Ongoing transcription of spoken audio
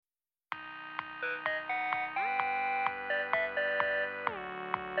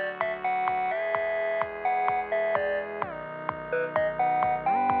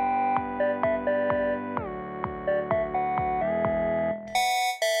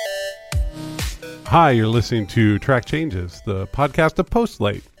Hi, you're listening to Track Changes, the podcast of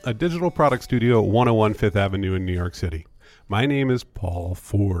Postlight, a digital product studio at 101 Fifth Avenue in New York City. My name is Paul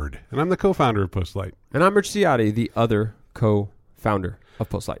Ford, and I'm the co-founder of Postlight. And I'm Rich Ciotti, the other co-founder of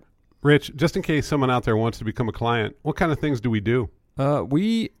Postlight. Rich, just in case someone out there wants to become a client, what kind of things do we do?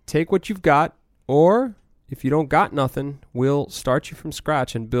 We take what you've got, or if you don't got nothing, we'll start you from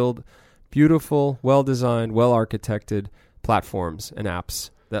scratch and build beautiful, well-designed, well-architected platforms and apps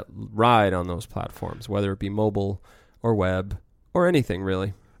that ride on those platforms, whether it be mobile or web or anything really.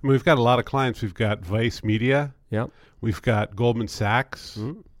 I mean, we've got a lot of clients. We've got Vice Media. Yep. We've got Goldman Sachs.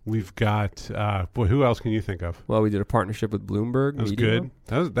 Mm-hmm. We've got, who else can you think of? Well, we did a partnership with Bloomberg. That was good.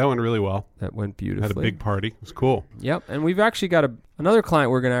 That went really well. That went beautifully. Had a big party. It was cool. Yep. And we've actually got another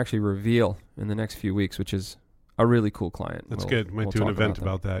client we're going to actually reveal in the next few weeks, which is a really cool client. That's good. Might do an event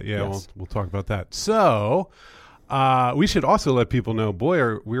about that. Yeah, yes. we'll talk about that. So we should also let people know,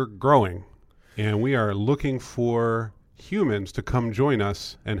 we're growing, and we are looking for humans to come join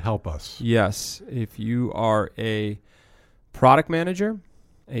us and help us. Yes. If you are a product manager,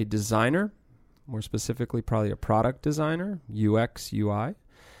 a designer, more specifically probably a product designer, UX, UI,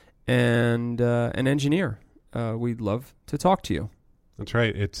 and an engineer, we'd love to talk to you. That's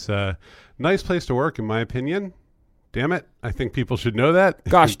right. It's a nice place to work, in my opinion. Damn it. I think people should know that.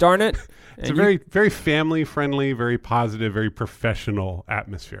 Gosh darn it. It's a very, very family-friendly, very positive, very professional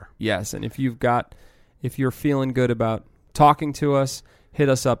atmosphere. Yes, and if you're feeling good about talking to us, hit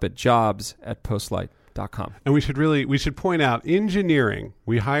us up at jobs@postlight.com. And we should point out engineering.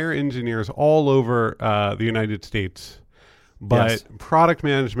 We hire engineers all over the United States, but yes. Product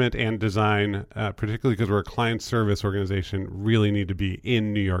management and design, particularly because we're a client service organization, really need to be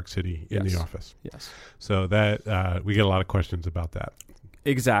in New York City in yes. the office. Yes. So that we get a lot of questions about that.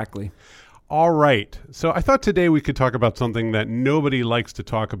 Exactly. All right. So I thought today we could talk about something that nobody likes to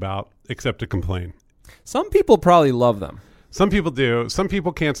talk about except to complain. Some people probably love them. Some people do. Some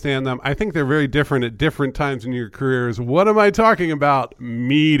people can't stand them. I think they're very different at different times in your careers. What am I talking about?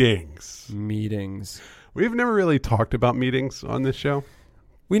 Meetings. Meetings. We've never really talked about meetings on this show.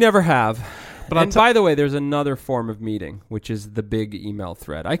 We never have. But by the way, there's another form of meeting, which is the big email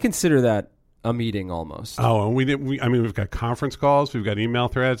thread. I consider that a meeting almost. Oh, and we've got conference calls, we've got email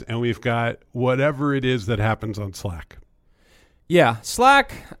threads, and we've got whatever it is that happens on Slack. Yeah,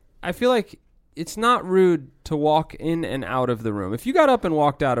 Slack, I feel like it's not rude to walk in and out of the room. If you got up and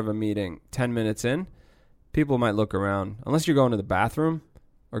walked out of a meeting 10 minutes in, people might look around. Unless you're going to the bathroom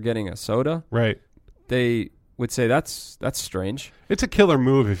or getting a soda. Right. They would say that's strange. It's a killer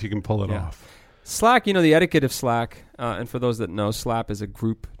move if you can pull it off. Slack, the etiquette of Slack, and for those that know, Slack is a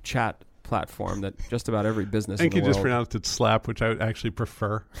group chat platform that just about every business in the world. I think you just pronounced it Slap, which I would actually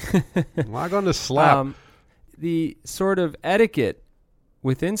prefer. Log on to Slap. The sort of etiquette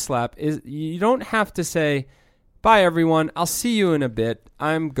within Slap is you don't have to say, bye everyone, I'll see you in a bit,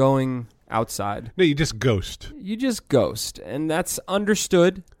 I'm going outside. No, you just ghost. You just ghost, and that's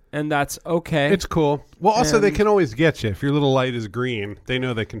understood. And that's okay. It's cool. Well, also, they can always get you. If your little light is green, they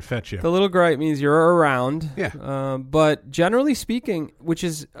know they can fetch you. The little light means you're around. Yeah. But generally speaking, which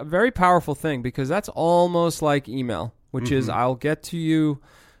is a very powerful thing, because that's almost like email, which is I'll get to you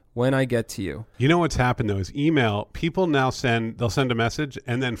when I get to you. You know what's happened, though, is email. People now they'll send a message,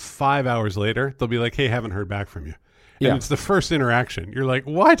 and then 5 hours later, they'll be like, hey, haven't heard back from you. And it's the first interaction. You're like,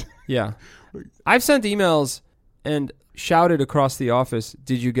 what? Yeah. I've sent emails and shouted across the office,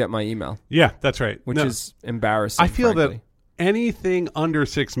 did you get my email? Yeah, that's right. Which is embarrassing, I feel frankly. that anything under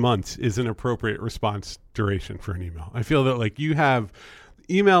 6 months is an appropriate response duration for an email. I feel that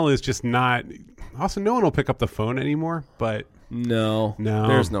email is just not, also no one will pick up the phone anymore, but No,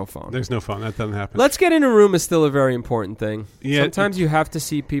 there's no phone. There's no phone. That doesn't happen. Let's get in a room is still a very important thing. Yeah, sometimes you have to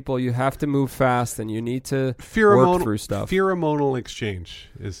see people, you have to move fast, and you need to work through stuff. Pheromonal exchange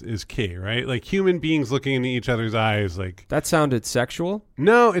is key, right? Like human beings looking into each other's eyes. Like that sounded sexual.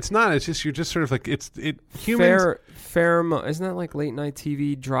 No, it's not. It's just you're just sort of like humans. Pheromone, isn't that like late night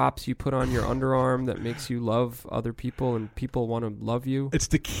TV drops you put on your underarm that makes you love other people and people want to love you? It's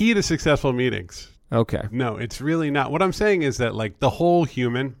the key to successful meetings. Okay. No, it's really not. What I'm saying is that like the whole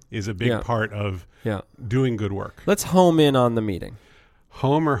human is a big part of doing good work. Let's home in on the meeting.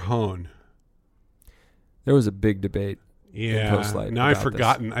 Home or hone? There was a big debate. Yeah. Now I've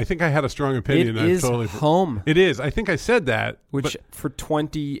forgotten. This. I think I had a strong opinion. It is home. It is. I think I said that. Which for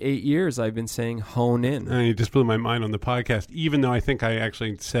 28 years I've been saying hone in. And you just blew my mind on the podcast, even though I think I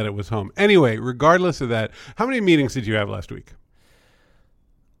actually said it was home. Anyway, regardless of that, how many meetings did you have last week?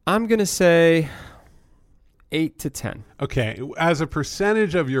 I'm going to say 8 to 10. Okay. As a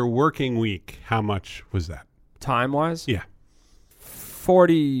percentage of your working week, how much was that? Time-wise? Yeah.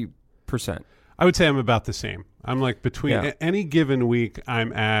 40%. I would say I'm about the same. I'm like between any given week,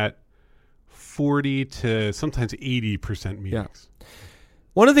 I'm at 40 to sometimes 80% meetings. Yeah.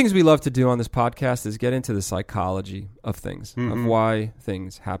 One of the things we love to do on this podcast is get into the psychology of things, of why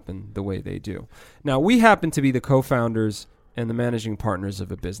things happen the way they do. Now, we happen to be the co-founders and the managing partners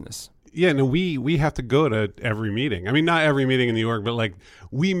of a business. Yeah, no, we have to go to every meeting. I mean, not every meeting in the org, but like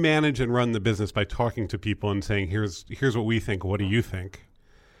we manage and run the business by talking to people and saying, here's what we think. What do you think?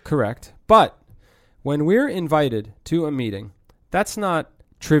 Correct. But when we're invited to a meeting, that's not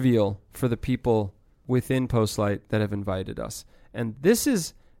trivial for the people within Postlight that have invited us. And this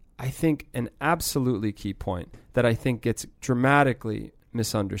is, I think, an absolutely key point that I think gets dramatically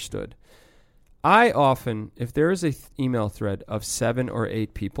misunderstood. I often, if there is an email thread of 7 or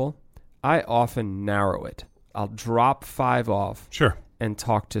 8 people, I often narrow it. I'll drop 5 off and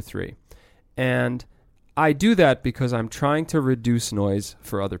talk to 3. And I do that because I'm trying to reduce noise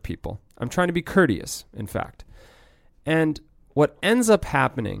for other people. I'm trying to be courteous, in fact. And what ends up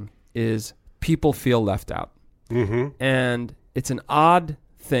happening is people feel left out. And it's an odd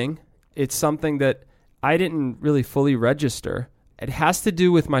thing. It's something that I didn't really fully register. It has to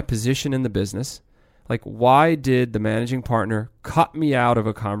do with my position in the business. Like, why did the managing partner cut me out of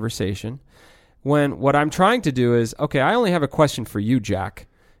a conversation when what I'm trying to do is, okay, I only have a question for you, Jack,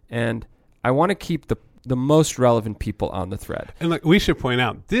 and I want to keep the most relevant people on the thread. And like, we should point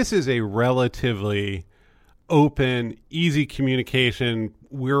out, this is a relatively open, easy communication.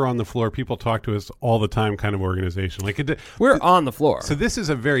 We're on the floor. People talk to us all the time kind of organization. Like we're on the floor. So this is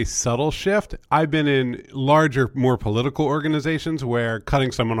a very subtle shift. I've been in larger, more political organizations where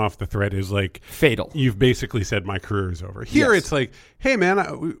cutting someone off the thread is like fatal. You've basically said my career is over. Here it's like, hey man,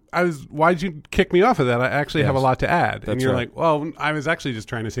 why'd you kick me off of that? I actually have a lot to add. And you're like, well, I was actually just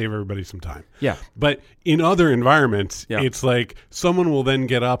trying to save everybody some time. Yeah. But in other environments, it's like someone will then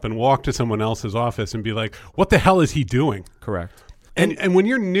get up and walk to someone else's office and be like, what the hell is he doing? Correct. And when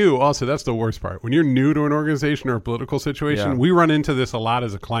you're new, also, that's the worst part. When you're new to an organization or a political situation, we run into this a lot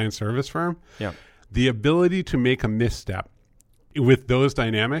as a client service firm. Yeah. The ability to make a misstep with those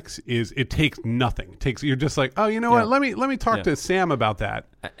dynamics it takes nothing. You're just like, oh, you know what? Let me talk to Sam about that.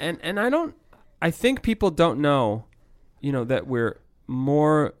 And I think people don't know, that we're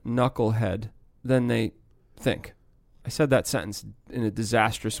more knucklehead than they think. I said that sentence in a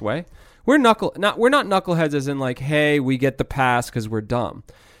disastrous way. We're not knuckleheads as in like, hey, we get the pass because we're dumb.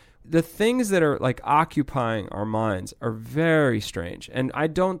 The things that are like occupying our minds are very strange. And I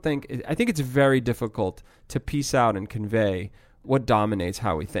think it's very difficult to piece out and convey what dominates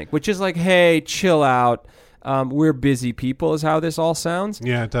how we think, which is like, hey, chill out. We're busy people is how this all sounds.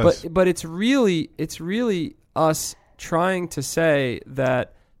 Yeah, it does. But it's really us trying to say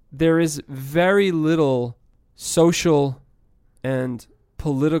that there is very little social and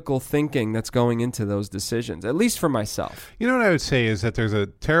political thinking that's going into those decisions, at least for myself. You know what I would say is that there's a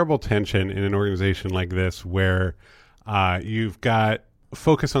terrible tension in an organization like this where you've got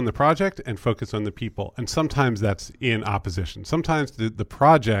focus on the project and focus on the people. And sometimes that's in opposition. Sometimes the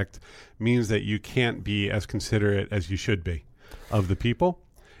project means that you can't be as considerate as you should be of the people.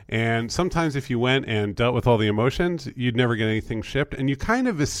 And sometimes if you went and dealt with all the emotions, you'd never get anything shipped. And you kind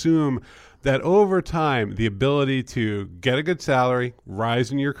of assume that over time, the ability to get a good salary,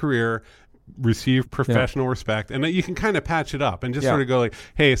 rise in your career, receive professional respect, and that you can kind of patch it up and just sort of go like,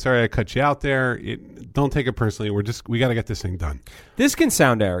 hey, sorry I cut you out there. Don't take it personally. We got to get this thing done. This can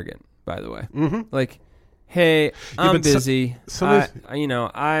sound arrogant, by the way. Like, hey, I'm busy.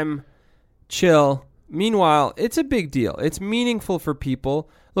 I'm chill. Meanwhile, it's a big deal. It's meaningful for people.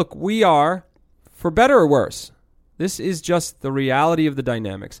 Look, we are, for better or worse, this is just the reality of the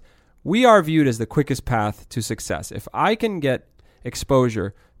dynamics. We are viewed as the quickest path to success. If I can get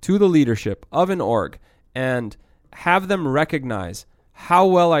exposure to the leadership of an org and have them recognize how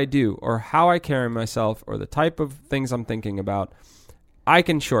well I do or how I carry myself or the type of things I'm thinking about, I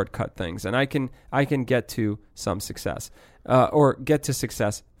can shortcut things and I can get to some success or get to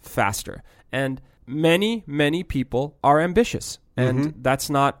success faster. And many, many people are ambitious, and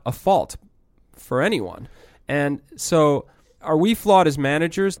that's not a fault for anyone. And so are we flawed as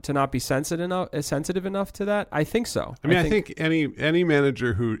managers to not be sensitive enough to that? I think so. I think any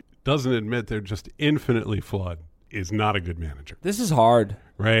manager who doesn't admit they're just infinitely flawed is not a good manager. This is hard.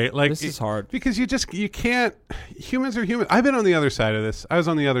 Right? Like this is hard. Because you can't, humans are human. I've been on the other side of this. I was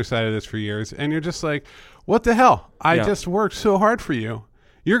on the other side of this for years, and you're just like, what the hell? I just worked so hard for you.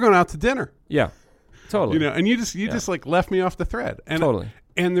 You're going out to dinner. Yeah. Totally. And you just like left me off the thread. And totally.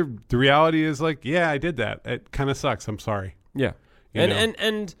 And the reality is like, yeah, I did that. It kind of sucks. I'm sorry. Yeah.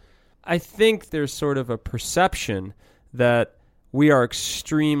 And I think there's sort of a perception that we are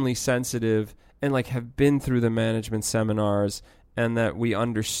extremely sensitive and like have been through the management seminars and that we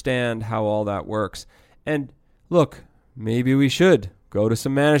understand how all that works. And look, maybe we should go to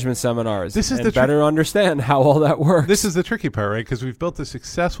some management seminars and better understand how all that works. This is the tricky part, right? Because we've built a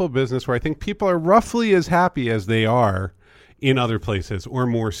successful business where I think people are roughly as happy as they are in other places, or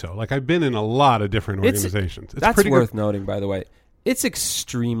more so. Like, I've been in a lot of different organizations. That's pretty worth noting, by the way. It's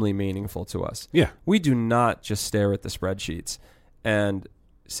extremely meaningful to us. Yeah. We do not just stare at the spreadsheets and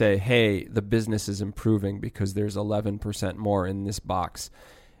say, hey, the business is improving because there's 11% more in this box.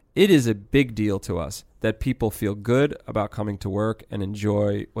 It is a big deal to us that people feel good about coming to work and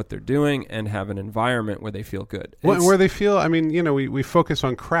enjoy what they're doing and have an environment where they feel good. Where they feel, I mean, you know, we focus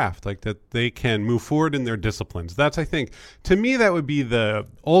on craft, like that they can move forward in their disciplines. That's, I think, to me, that would be the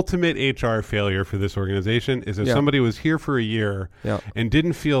ultimate HR failure for this organization, is if somebody was here for a year and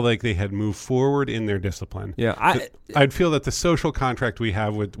didn't feel like they had moved forward in their discipline. Yeah, I'd feel that the social contract we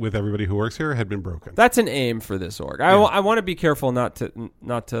have with everybody who works here had been broken. That's an aim for this org. I want to be careful not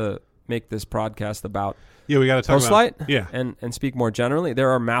to make this podcast about we got to talk Postlight about and speak more generally.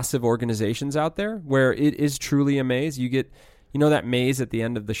 There are massive organizations out there where it is truly a maze. You get, that maze at the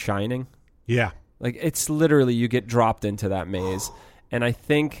end of The Shining? Yeah. Like, it's literally, you get dropped into that maze. And I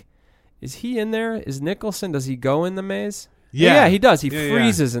think, is he in there? Is Nicholson, does he go in the maze? Yeah, he does. He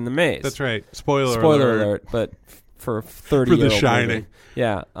freezes in the maze. That's right. Spoiler alert. But for 30 for The Shining. Movie.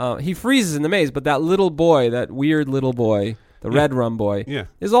 Yeah. He freezes in the maze, but that little boy, that weird little boy, the red rum boy,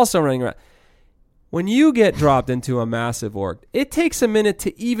 is also running around. When you get dropped into a massive org, it takes a minute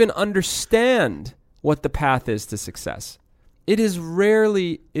to even understand what the path is to success. It is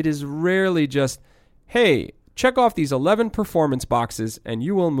rarely just, hey, check off these 11 performance boxes and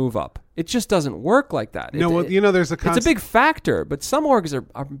you will move up. It just doesn't work like that. There's it's a big factor, but some orgs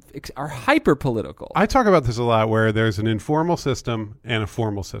are hyper political. I talk about this a lot, where there's an informal system and a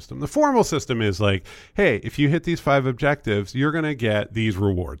formal system. The formal system is like, hey, if you hit these 5 objectives, you're going to get these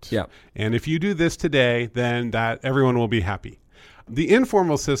rewards. Yeah. And if you do this today, then that everyone will be happy. The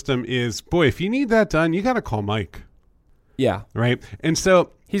informal system is, boy, if you need that done, you got to call Mike. Yeah. Right? And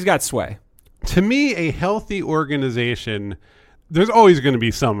so he's got sway. To me, a healthy organization, there's always going to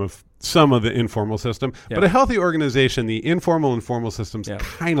be some of the informal system, but a healthy organization, the informal and formal systems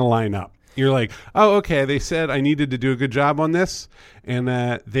kind of line up. You're like, oh, okay, they said I needed to do a good job on this, and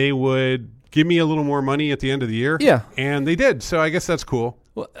that they would give me a little more money at the end of the year. Yeah. And they did. So I guess that's cool.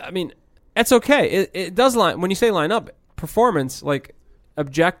 Well, I mean, it's okay. It does line, when you say line up, performance, like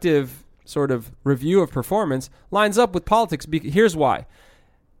objective sort of review of performance, lines up with politics. Here's why.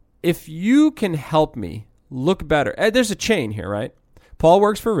 If you can help me look better, there's a chain here, right? Paul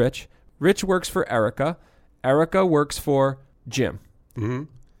works for Rich. Rich works for Erica. Erica works for Jim. Mm-hmm.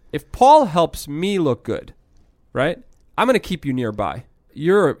 If Paul helps me look good, right, I'm going to keep you nearby.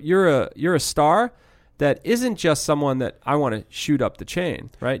 You're a star that isn't just someone that I want to shoot up the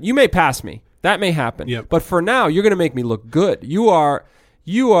chain, right? You may pass me. That may happen. Yep. But for now, you're going to make me look good. You are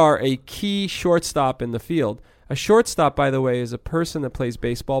a key shortstop in the field. A shortstop, by the way, is a person that plays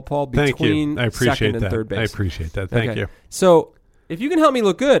baseball, Paul, between second and third base. I appreciate that. Thank you. So if you can help me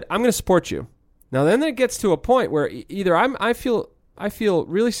look good, I'm going to support you. Now, then it gets to a point where either I feel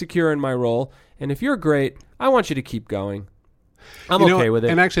really secure in my role, and if you're great, I want you to keep going. I'm okay with it.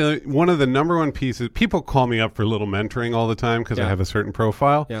 And actually, one of the number one pieces, people call me up for little mentoring all the time because I have a certain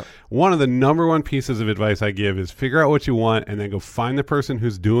profile. Yeah. One of the number one pieces of advice I give is figure out what you want and then go find the person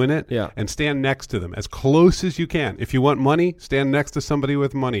who's doing it and stand next to them as close as you can. If you want money, stand next to somebody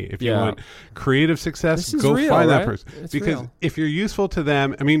with money. If you want creative success, go find that person. Because if you're useful to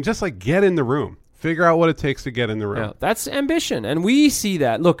them, I mean, just like get in the room. Figure out what it takes to get in the room. Yeah, that's ambition. And we see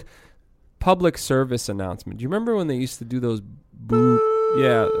that. Look, public service announcement. Do you remember when they used to do those boop?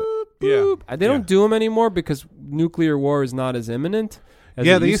 Yeah. Boop. They don't do them anymore because nuclear war is not as imminent.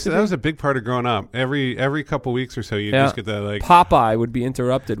 They used to. That was a big part of growing up. Every couple weeks or so, you just get that like Popeye would be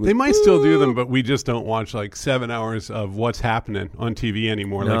interrupted. With they might still do them, but we just don't watch like 7 hours of what's happening on TV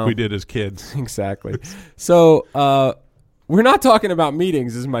anymore, like we did as kids. Exactly. So we're not talking about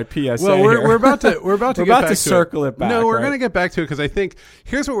meetings. Is my PSA. Well, we're about to circle it back. No, we're going to get back to it because I think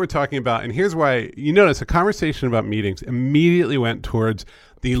here's what we're talking about, and here's why. You notice a conversation about meetings immediately went towards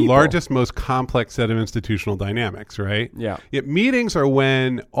the largest, most complex set of institutional dynamics, right? Yeah. Yet meetings are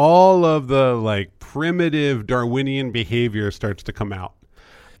when all of the like primitive Darwinian behavior starts to come out.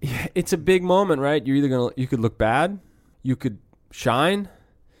 Yeah, it's a big moment, right? You could look bad, you could shine,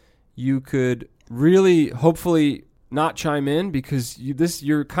 you could really, hopefully, not chime in because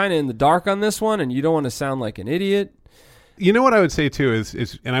you're kind of in the dark on this one and you don't want to sound like an idiot. You know what I would say too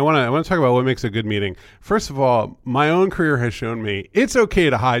is, and I want to talk about what makes a good meeting. First of all, my own career has shown me it's okay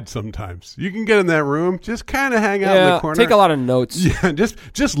to hide sometimes. You can get in that room, just kind of hang out in the corner, take a lot of notes,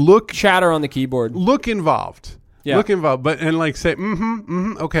 just look, chatter on the keyboard, look involved. Yeah. Look involved, but and like say,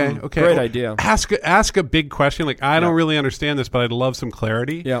 okay. Great idea. Ask a big question, like I don't really understand this, but I'd love some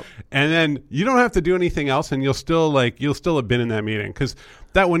clarity. Yeah. And then you don't have to do anything else, and you'll still have been in that meeting, because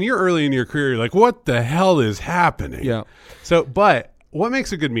that when you're early in your career, you're like, what the hell is happening? Yeah. So, but what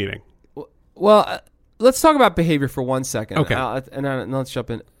makes a good meeting? Well, let's talk about behavior for 1 second. Okay. And let's jump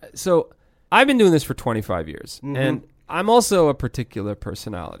in. So I've been doing this for 25 years, and I'm also a particular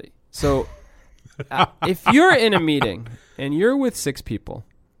personality. So. If you're in a meeting and you're with 6 people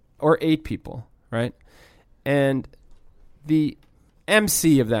or 8 people, right? And the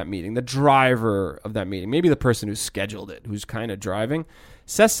MC of that meeting, the driver of that meeting, maybe the person who scheduled it, who's kind of driving,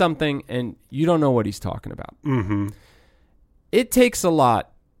 says something and you don't know what he's talking about. Mm-hmm. It takes a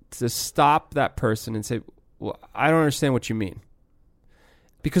lot to stop that person and say, well, I don't understand what you mean.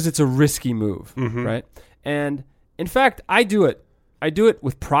 Because it's a risky move, right? And in fact, I do it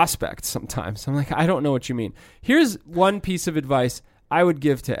with prospects sometimes. I'm like, I don't know what you mean. Here's one piece of advice I would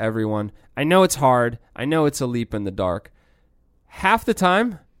give to everyone. I know it's hard. I know it's a leap in the dark. Half the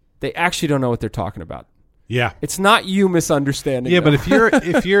time, they actually don't know what they're talking about. Yeah. It's not you misunderstanding. Yeah, them. but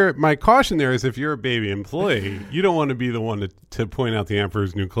if you're my caution there is if you're a baby employee, you don't want to be the one to point out the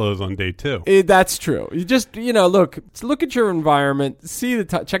emperor's new clothes on day 2. That's true. You just, look at your environment, see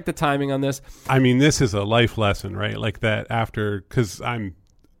check the timing on this. I mean, this is a life lesson, right? Like that because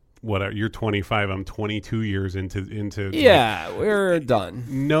you're 25, I'm 22 years into. Yeah, we're done.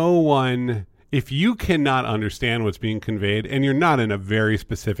 No one. If you cannot understand what's being conveyed, and you're not in a very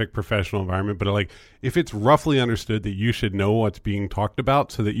specific professional environment, but like if it's roughly understood that you should know what's being talked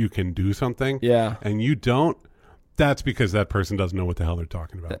about so that you can do something, and you don't, that's because that person doesn't know what the hell they're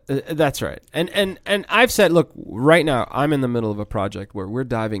talking about. That's right. And I've said, look, right now I'm in the middle of a project where we're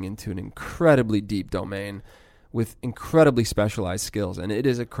diving into an incredibly deep domain with incredibly specialized skills, and it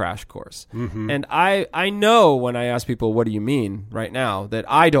is a crash course. And I know when I ask people, what do you mean right now, that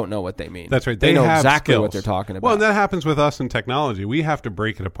I don't know what they mean. That's right. They know have exactly skills. What they're talking about. Well, that happens with us in technology. We have to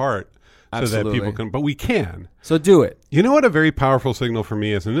break it apart so that people can, but we can. So do it. You know what a very powerful signal for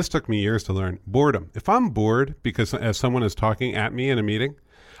me is, and this took me years to learn? Boredom. If I'm bored because as someone is talking at me in a meeting,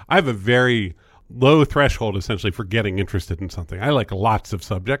 I have a very low threshold essentially for getting interested in something. I like lots of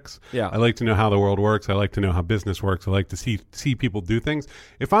subjects. Yeah. I like to know how the world works. I like to know how business works. I like to see people do things.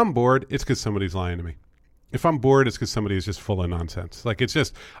 If I'm bored, it's because somebody's lying to me. If I'm bored, it's because somebody is just full of nonsense. Like it's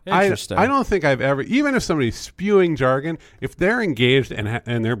just, I don't think I've ever, even if somebody's spewing jargon, if they're engaged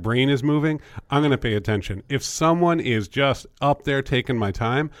and their brain is moving, I'm going to pay attention. If someone is just up there taking my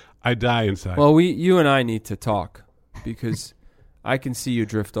time, I die inside. Well, you and I need to talk because I can see you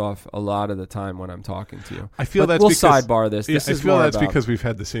drift off a lot of the time when I'm talking to you. I feel we'll sidebar this. I feel that's because we've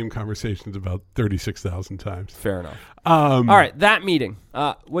had the same conversations about 36,000 times. Fair enough. All right, that meeting.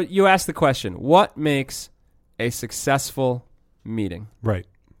 What you asked the question, what makes a successful meeting? Right.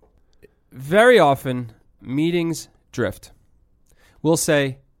 Very often, meetings drift. We'll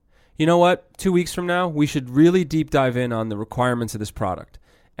say, you know what, 2 weeks from now, we should really deep dive in on the requirements of this product.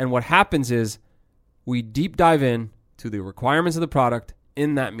 And what happens is we deep dive in to the requirements of the product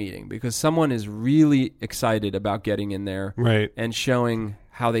in that meeting because someone is really excited about getting in there and showing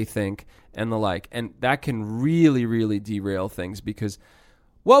how they think and the like. And that can really, really derail things because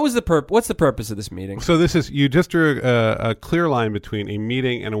what's the purpose of this meeting? So you just drew a clear line between a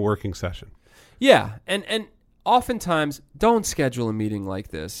meeting and a working session. Yeah. And oftentimes, don't schedule a meeting like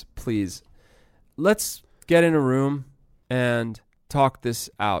this, please. Let's get in a room and talk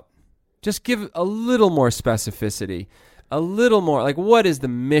this out. Just give a little more specificity, a little more, like what is the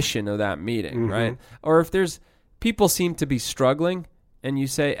mission of that meeting, right? Or if there's people seem to be struggling and you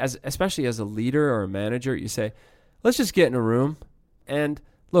say, especially as a leader or a manager, you say, let's just get in a room. And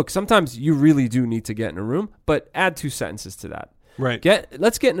look, sometimes you really do need to get in a room, but add 2 sentences to that. Right.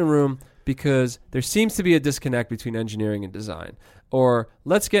 Let's get in a room because there seems to be a disconnect between engineering and design. Or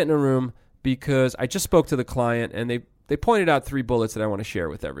let's get in a room because I just spoke to the client and they pointed out 3 bullets that I want to share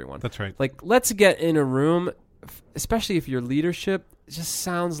with everyone. That's right. Like, let's get in a room, especially if your leadership just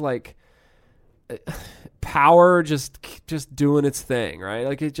sounds like power just doing its thing, right?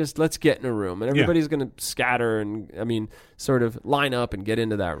 Like, let's get in a room. And everybody's going to scatter and, sort of line up and get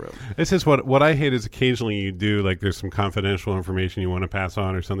into that room. This is what I hate is occasionally you do, like, there's some confidential information you want to pass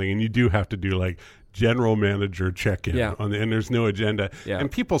on or something, and you do have to do, like, general manager check-in Yeah. and there's no agenda. Yeah.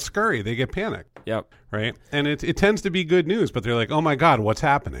 And people scurry. They get panicked. Yep. Right. And it tends to be good news, but they're like, oh my God, what's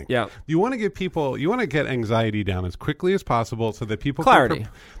happening? Yeah. You want to get anxiety down as quickly as possible so that people Clarity.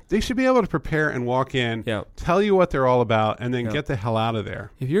 they should be able to prepare and walk in, Yeah. tell you what they're all about, and then Yeah. get the hell out of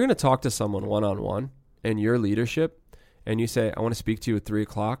there. If you're going to talk to someone one-on-one and your leadership and you say, I want to speak to you at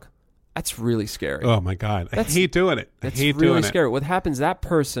 3:00, that's really scary. Oh my God. I That's- hate doing it. I That's hate really doing scary. What happens, that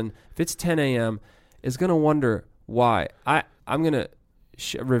person, if it's 10 a.m., is going to wonder why. I'm going to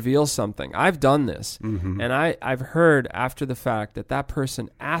reveal something. I've done this. Mm-hmm. And I've heard after the fact that person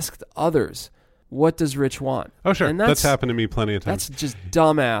asked others, what does Rich want? Oh, sure. And That's happened to me plenty of times. That's just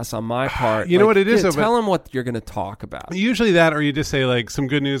dumbass on my part. You know what it is, though, tell them what you're going to talk about. Usually that, or you just say like some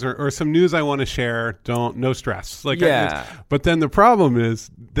good news or some news I want to share. No stress. Like, Yeah. but then the problem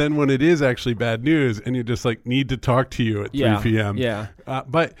is then when it is actually bad news and you just like need to talk to you at 3 p.m. Yeah.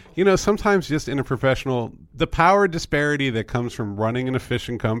 But sometimes just in a professional, the power disparity that comes from running an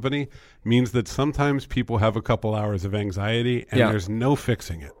efficient company means that sometimes people have a couple hours of anxiety and there's no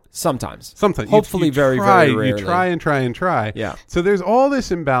fixing it. Sometimes. You Hopefully very, try, very rarely. You try and try and try. Yeah. So there's all this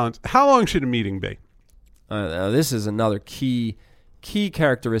imbalance. How long should a meeting be? This is another key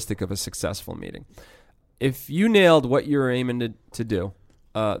characteristic of a successful meeting. If you nailed what you're aiming to do,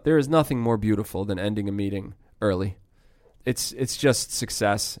 there is nothing more beautiful than ending a meeting early. It's just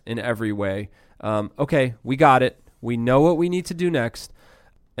success in every way. Okay, we got it. We know what we need to do next.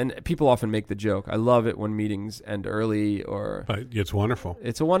 And people often make the joke. I love it when meetings end early But it's wonderful.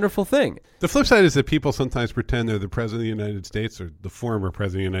 It's a wonderful thing. The flip side is that people sometimes pretend they're the president of the United States or the former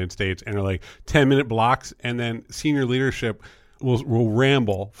president of the United States and are like 10-minute blocks, and then senior leadership will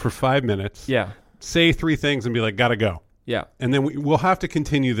ramble for 5 minutes, say 3 things and be like, gotta go. Yeah. And then we'll have to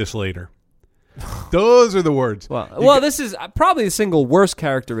continue this later. Those are the words. Well, this is probably the single worst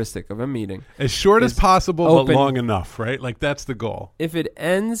characteristic of a meeting. As short as possible, open, but long enough, right? Like that's the goal. If it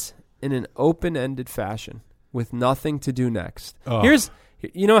ends in an open-ended fashion with nothing to do next. Oh.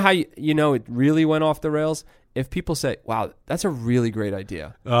 You know how it really went off the rails? If people say, wow, that's a really great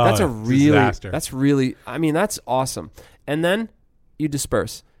idea. That's disaster. That's awesome. And then you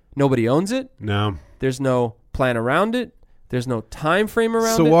disperse. Nobody owns it. No. There's no plan around it. There's no time frame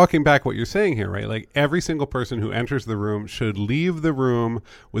around it. So walking back what you're saying here, right? Like every single person who enters the room should leave the room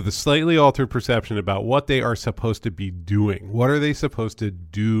with a slightly altered perception about what they are supposed to be doing. What are they supposed to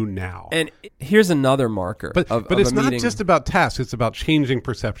do now? And here's another marker. But it's not meeting. just about tasks. It's about changing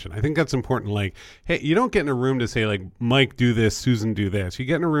perception. I think that's important. Like, hey, you don't get in a room to say like, Mike, do this, Susan, do this. You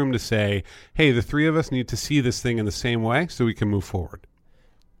get in a room to say, hey, the 3 of us need to see this thing in the same way so we can move forward.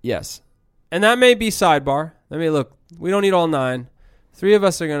 Yes. And that may be sidebar. Look, we don't need all 9. 3 of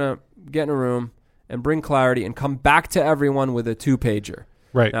us are going to get in a room and bring clarity and come back to everyone with a 2-pager.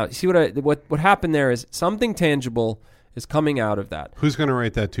 Right. Now, see what happened there is something tangible is coming out of that. Who's going to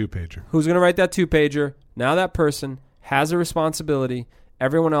write that 2-pager? Who's going to write that 2-pager? Now that person has a responsibility.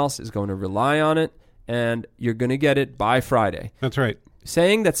 Everyone else is going to rely on it, and you're going to get it by Friday. That's right.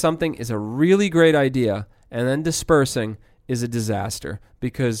 Saying that something is a really great idea and then dispersing is a disaster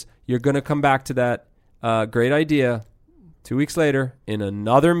because you're going to come back to that great idea 2 weeks later in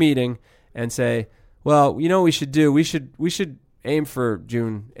another meeting and say, well, you know what we should do? We should aim for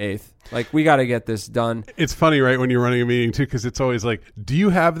June 8th. Like, we got to get this done. It's funny, right, when you're running a meeting, too, because it's always like, do you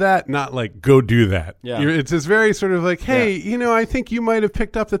have that? Not like, go do that. Yeah. It's this very sort of like, hey, I think you might have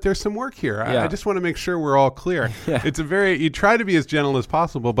picked up that there's some work here. Yeah. I just want to make sure we're all clear. Yeah. You try to be as gentle as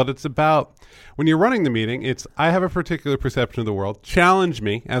possible, but it's about, when you're running the meeting, I have a particular perception of the world. Challenge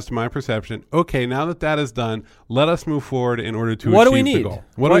me as to my perception. Okay, now that is done, let us move forward in order to What do we achieve need? the goal.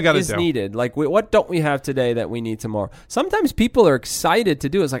 What do we got to do? What is needed? Like, what don't we have today that we need tomorrow? Sometimes people are excited to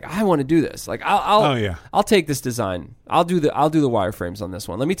do it. It's like, I want to do this. Like, I'll take this design. I'll do the wireframes on this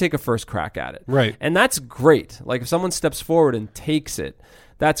one. Let me take a first crack at it. Right. And that's great. Like, if someone steps forward and takes it,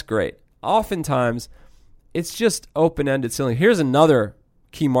 that's great. Oftentimes, it's just open-ended silly. Here's another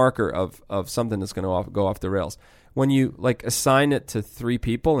key marker of something that's going to go off the rails. When you like assign it to 3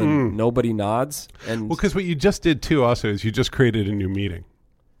 people and nobody nods. And because what you just did too also is you just created a new meeting.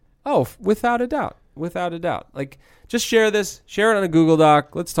 Oh, without a doubt. Like, just share it on a Google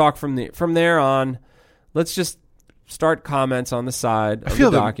Doc. Let's talk from there on. Let's just start comments on the side of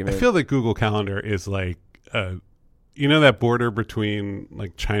the document. I feel that Google Calendar is like, that border between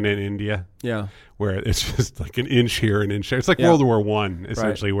like China and India? Yeah. Where it's just like an inch here, an inch there. It's like World War I,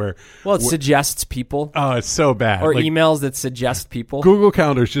 essentially. Right. Where it suggests people. Oh, it's so bad. Or like, emails that suggest people. Google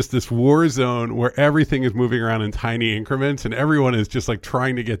Calendar is just this war zone where everything is moving around in tiny increments, and everyone is just like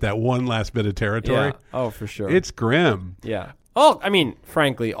trying to get that one last bit of territory. Yeah. Oh, for sure. It's grim. Yeah. I mean,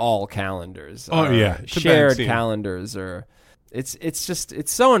 frankly, all calendars. Oh, are yeah. It's a bad shared scene. calendars are.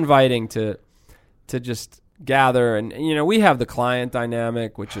 It's so inviting to just gather, and we have the client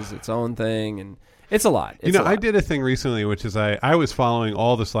dynamic, which is its own thing, and it's a lot. It's a lot. I did a thing recently, which is I was following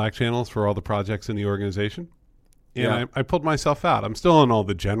all the Slack channels for all the projects in the organization. And Yeah. I pulled myself out. I'm still in all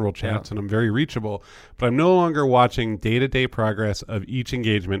the general chats, and I'm very reachable, but I'm no longer watching day-to-day progress of each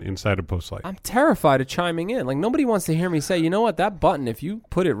engagement inside of Postlight. I'm terrified of chiming in. Like, nobody wants to hear me say, you know what, that button, if you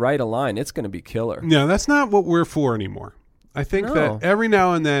put it right aligned, it's going to be killer. No, that's not what we're for anymore. I think No. that every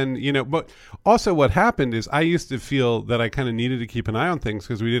now and then, but also what happened is I used to feel that I kind of needed to keep an eye on things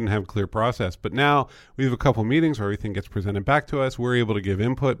because we didn't have a clear process. But now we have a couple meetings where everything gets presented back to us. We're able to give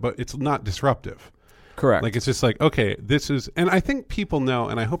input, but it's not disruptive. Correct. Like, it's just like, okay, this is, and I think people know,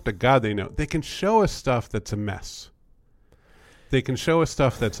 and I hope to God they know, they can show us stuff that's a mess. They can show us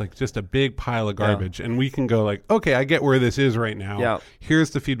stuff that's like just a big pile of garbage, and we can go like, okay, I get where this is right now. Yeah.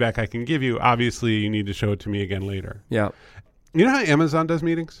 Here's the feedback I can give you. Obviously, you need to show it to me again later. Yeah. You know how Amazon does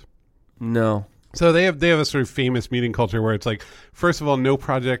meetings? No. So they have a sort of famous meeting culture where it's like, first of all, no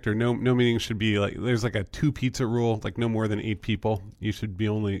project or no meeting should be like, there's like a 2 pizza rule, like no more than 8 people. You should be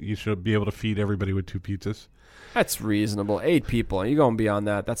able to feed everybody with 2 pizzas. That's reasonable. 8 people. You're going beyond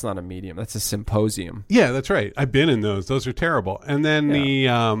that. That's not a medium. That's a symposium. Yeah, that's right. I've been in those. Those are terrible. And then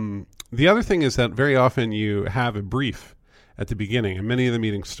the other thing is that very often you have a brief at the beginning, and many of the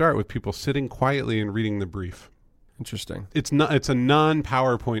meetings start with people sitting quietly and reading the brief. Interesting. It's a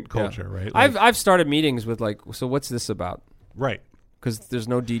non-PowerPoint culture, right? I've started meetings with like, so what's this about? Right. Because there's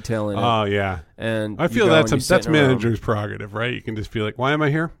no detail in it. Oh yeah. And I feel you go and you that's sit in a room. manager's prerogative, right? You can just be like, "Why am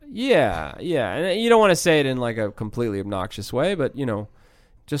I here?" Yeah, and you don't want to say it in like a completely obnoxious way, but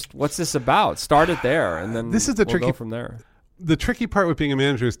just what's this about? Start it there, and then This is the we'll tricky go from there. The tricky part with being a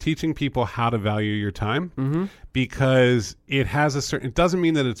manager is teaching people how to value your time, because it has it doesn't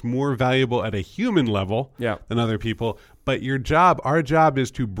mean that it's more valuable at a human level Yeah. than other people, but our job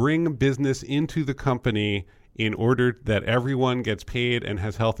is to bring business into the company in order that everyone gets paid and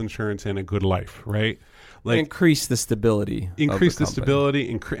has health insurance and a good life, right? Like, Increase the stability. increase of the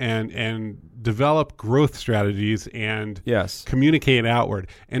company. stability and develop growth strategies and Yes. communicate outward.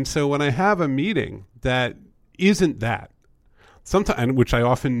 And so when I have a meeting that isn't that, sometimes, which I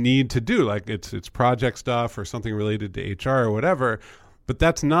often need to do, like it's project stuff or something related to HR or whatever, but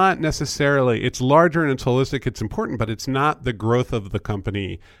that's not necessarily, it's larger and it's holistic, it's important, but it's not the growth of the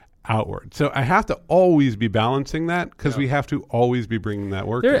company outward. So I have to always be balancing that, because we have to always be bringing that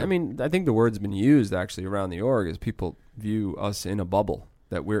work in. I think the word's been used actually around the org is people view us in a bubble,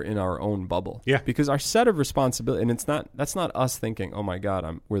 that we're in our own bubble. Yeah. Because our set of responsibility, and that's not us thinking, oh my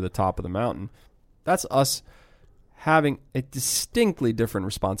God, we're the top of the mountain. That's us having a distinctly different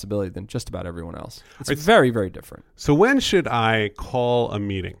responsibility than just about everyone else. It's very, very different. So when should I call a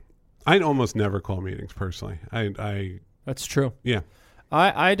meeting? I almost never call meetings personally. That's true. Yeah.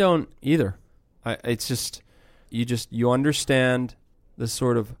 I don't either. It's just you understand the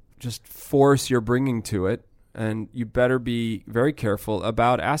sort of just force you're bringing to it, and you better be very careful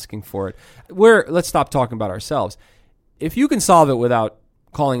about asking for it. Let's stop talking about ourselves. If you can solve it without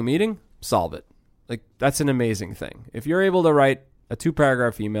calling a meeting, solve it. Like, that's an amazing thing. If you're able to write a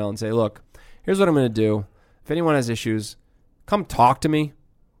 2-paragraph email and say, look, here's what I'm going to do. If anyone has issues, come talk to me.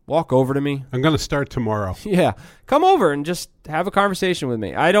 Walk over to me. I'm going to start tomorrow. Yeah. Come over and just have a conversation with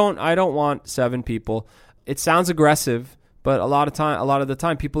me. I don't want 7 people. It sounds aggressive, but a lot of the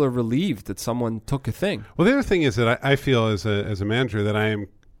time people are relieved that someone took a thing. Well, the other thing is that I feel as a manager that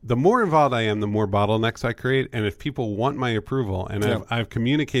the more involved I am, the more bottlenecks I create. And if people want my approval, and I've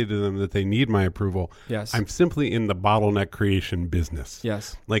communicated to them that they need my approval, Yes. I'm simply in the bottleneck creation business.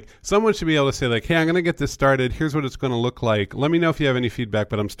 Yes. Like, someone should be able to say, like, hey, I'm going to get this started. Here's what it's going to look like. Let me know if you have any feedback,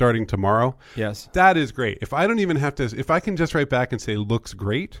 but I'm starting tomorrow. Yes. That is great. If I don't even have to, if I can just write back and say, looks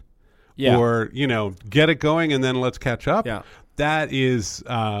great, Yeah. or, get it going and then let's catch up. Yeah. That is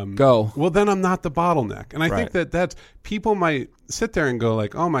Go. Well, then I'm not the bottleneck, and I think Right. that's people might sit there and go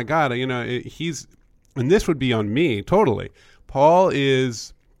like, "Oh my God, he's," and this would be on me totally. Paul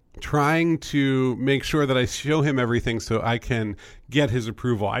is trying to make sure that I show him everything so I can get his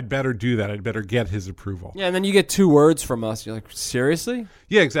approval. I'd better do that. I'd better get his approval. Yeah, and then you get 2 words from us. You're like, seriously?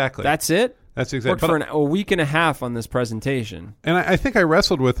 Yeah, exactly. That's it? That's Worked exactly. for a week and a half on this presentation. And I think I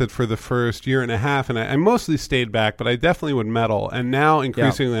wrestled with it for the first year and a half, and I mostly stayed back, but I definitely would meddle. And now,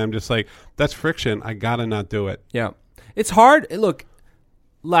 increasingly, I'm just like, that's friction. I got to not do it. Yeah. It's hard. Look,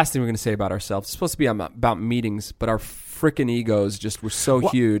 last thing we're going to say about ourselves. It's supposed to be about meetings, but our freaking egos just were so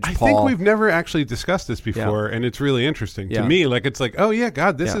huge. I Paul. think we've never actually discussed this before, and it's really interesting to me. Like, it's like, oh yeah,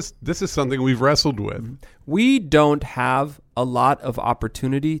 God, this is something we've wrestled with. We don't have a lot of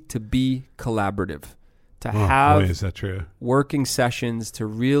opportunity to be collaborative, to have is that true? Working sessions, to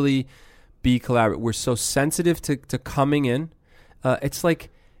really be collaborative. We're so sensitive to coming in. It's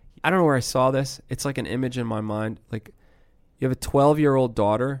like, I don't know where I saw this. It's like an image in my mind. Like, you have a 12-year-old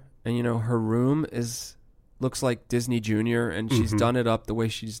daughter, and you know her room looks like Disney Junior, and she's done it up the way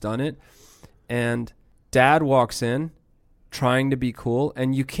she's done it. And Dad walks in, trying to be cool,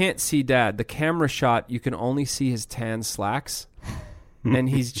 and you can't see Dad. The camera shot, you can only see his tan slacks, and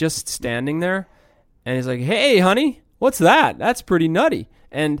he's just standing there, and he's like, "Hey, honey, what's that? That's pretty nutty."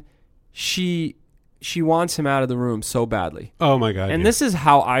 And she wants him out of the room so badly. Oh my God! And this is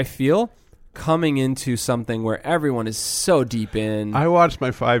how I feel coming into something where everyone is so deep in. I watched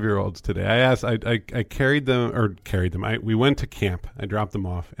my 5-year-olds today. I carried them. We went to camp. I dropped them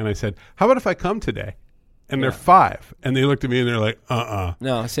off, and I said, "How about if I come today?" And they're 5, and they looked at me and they're like,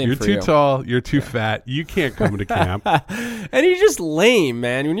 No, same you're for too you. Tall, you're too fat, you can't come to camp." And you're just lame,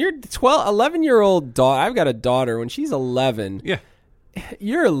 man. When you're 11-year-old daughter, I've got a daughter. When she's 11,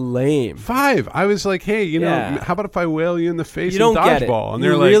 you're lame. 5. I was like, hey, you know, how about if I whale you in the face in dodgeball? And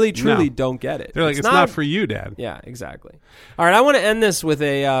they're like, really, truly no. don't get it. They're like, it's not for you, Dad. Yeah, exactly. All right, I want to end this with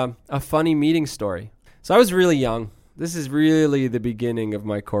a funny meeting story. So I was really young. This is really the beginning of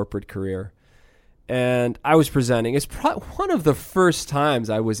my corporate career. And I was presenting. It's probably one of the first times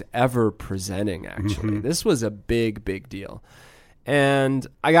I was ever presenting, actually. This was a big, big deal. And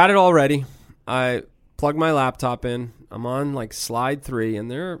I got it all ready. I plugged my laptop in. I'm on like slide 3,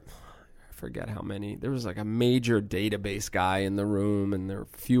 and I forget how many. There was like a major database guy in the room, and there were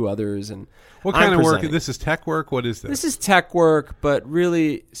a few others. And what kind of work? This is tech work? What is this? This is tech work, but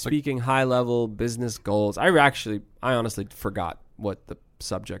really speaking high-level business goals. I honestly forgot what the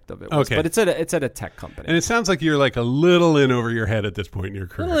subject of it was, but it's at a tech company. And it sounds like you're like a little in over your head at this point in your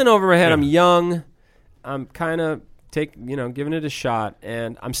career. A little in over my head. Yeah. I'm young. I'm kind of giving it a shot,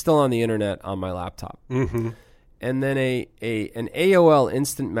 and I'm still on the internet on my laptop. And then an AOL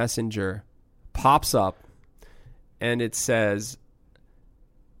Instant Messenger pops up, and it says,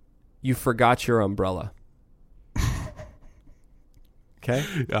 "You forgot your umbrella." Okay.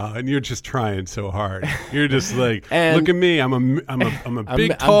 And you're just trying so hard. You're just like, look at me. I'm a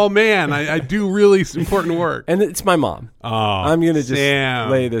big, tall man. I do really important work. And it's my mom. Oh, I'm going to just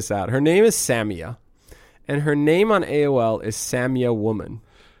lay this out. Her name is Samia, and her name on AOL is Samia Woman.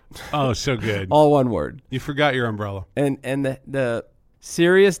 Oh, so good. All one word. You forgot your umbrella. And the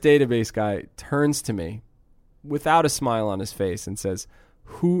serious database guy turns to me without a smile on his face and says,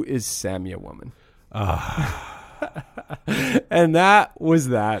 "Who is Samia Woman?" And that was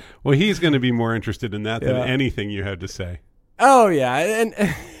that. Well, he's going to be more interested in that than anything you had to say. Oh, yeah.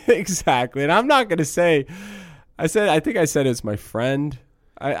 And exactly. And I'm not going to say, I think I said it's my friend.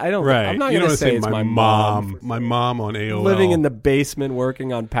 I don't, right. I'm not going to say it's my mom. My mom on AOL. Living in the basement,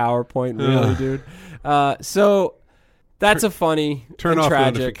 working on PowerPoint. Really, dude. So that's a funny, turn off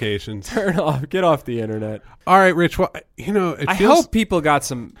tragic, notifications. Turn off, get off the internet. All right, Rich. Well, I hope people got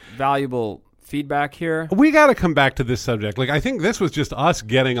some valuable feedback here. We got to come back to this subject. Like, I think this was just us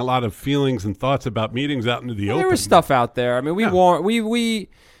getting a lot of feelings and thoughts about meetings out into the open. There was stuff out there. I mean, we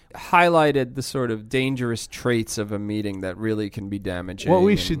highlighted the sort of dangerous traits of a meeting that really can be damaging. What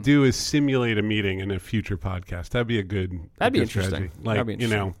we should do is simulate a meeting in a future podcast. That'd be interesting. Strategy. Like, that'd be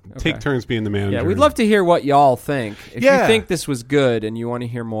interesting. Take turns being the manager. Yeah, we'd love to hear what y'all think. If you think this was good and you want to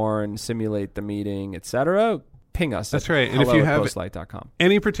hear more and simulate the meeting, etc., ping us. That's right. And if you have postlight.com.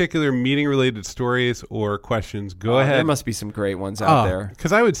 Any particular meeting-related stories or questions, go ahead. There must be some great ones out there.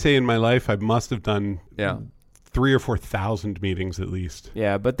 Because I would say in my life, I must have done 3,000 or 4,000 meetings at least.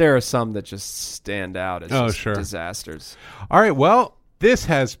 Yeah, but there are some that just stand out as disasters. All right, well, this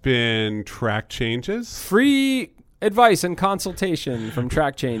has been Track Changes. Free advice and consultation from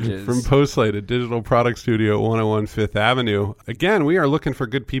Track Changes. From Postlight, a digital product studio at 101 Fifth Avenue. Again, we are looking for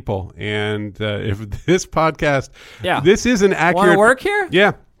good people. And if this podcast, this is an accurate... Want to work here?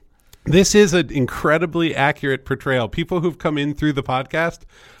 Yeah. This is an incredibly accurate portrayal. People who've come in through the podcast,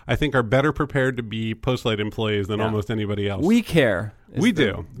 I think, are better prepared to be Postlight employees than almost anybody else. We care. We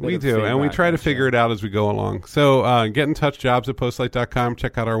do. And we try to figure it out as we go along. So get in touch, jobs@postlight.com.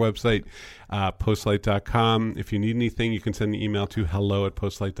 Check out our website, postlight.com. If you need anything, you can send an email to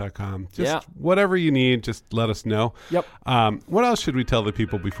hello@postlight.com. Just whatever you need, just let us know. Yep. What else should we tell the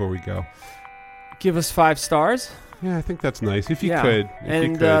people before we go? Give us 5 stars. Yeah, I think that's nice. If you could.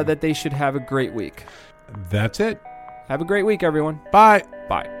 That they should have a great week. That's it. Have a great week, everyone. Bye.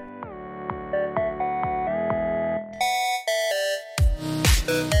 Bye.